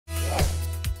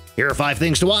Here are 5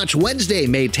 things to watch Wednesday,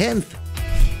 May 10th.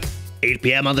 8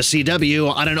 p.m. on the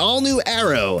CW, on an all-new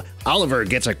Arrow, Oliver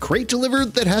gets a crate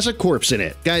delivered that has a corpse in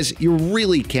it. Guys, you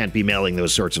really can't be mailing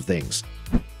those sorts of things.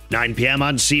 9 p.m.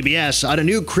 on CBS, on a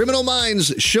new Criminal Minds,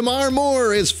 Shamar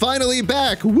Moore is finally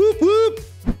back. Whoop whoop!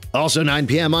 Also 9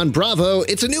 p.m. on Bravo,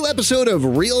 it's a new episode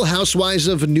of Real Housewives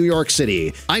of New York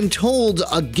City. I'm told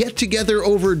a get-together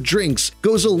over drinks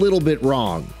goes a little bit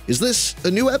wrong. Is this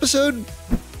a new episode?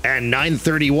 And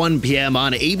 9:31 p.m.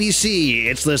 on ABC,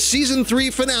 it's the season 3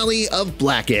 finale of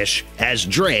Blackish, as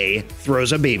Dre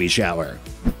throws a baby shower.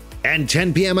 And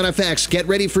 10 p.m. on FX, get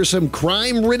ready for some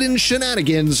crime-ridden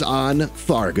shenanigans on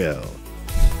Fargo.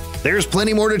 There's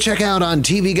plenty more to check out on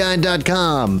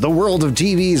TVGuide.com. The world of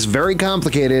TV is very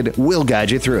complicated. We'll guide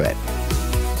you through it.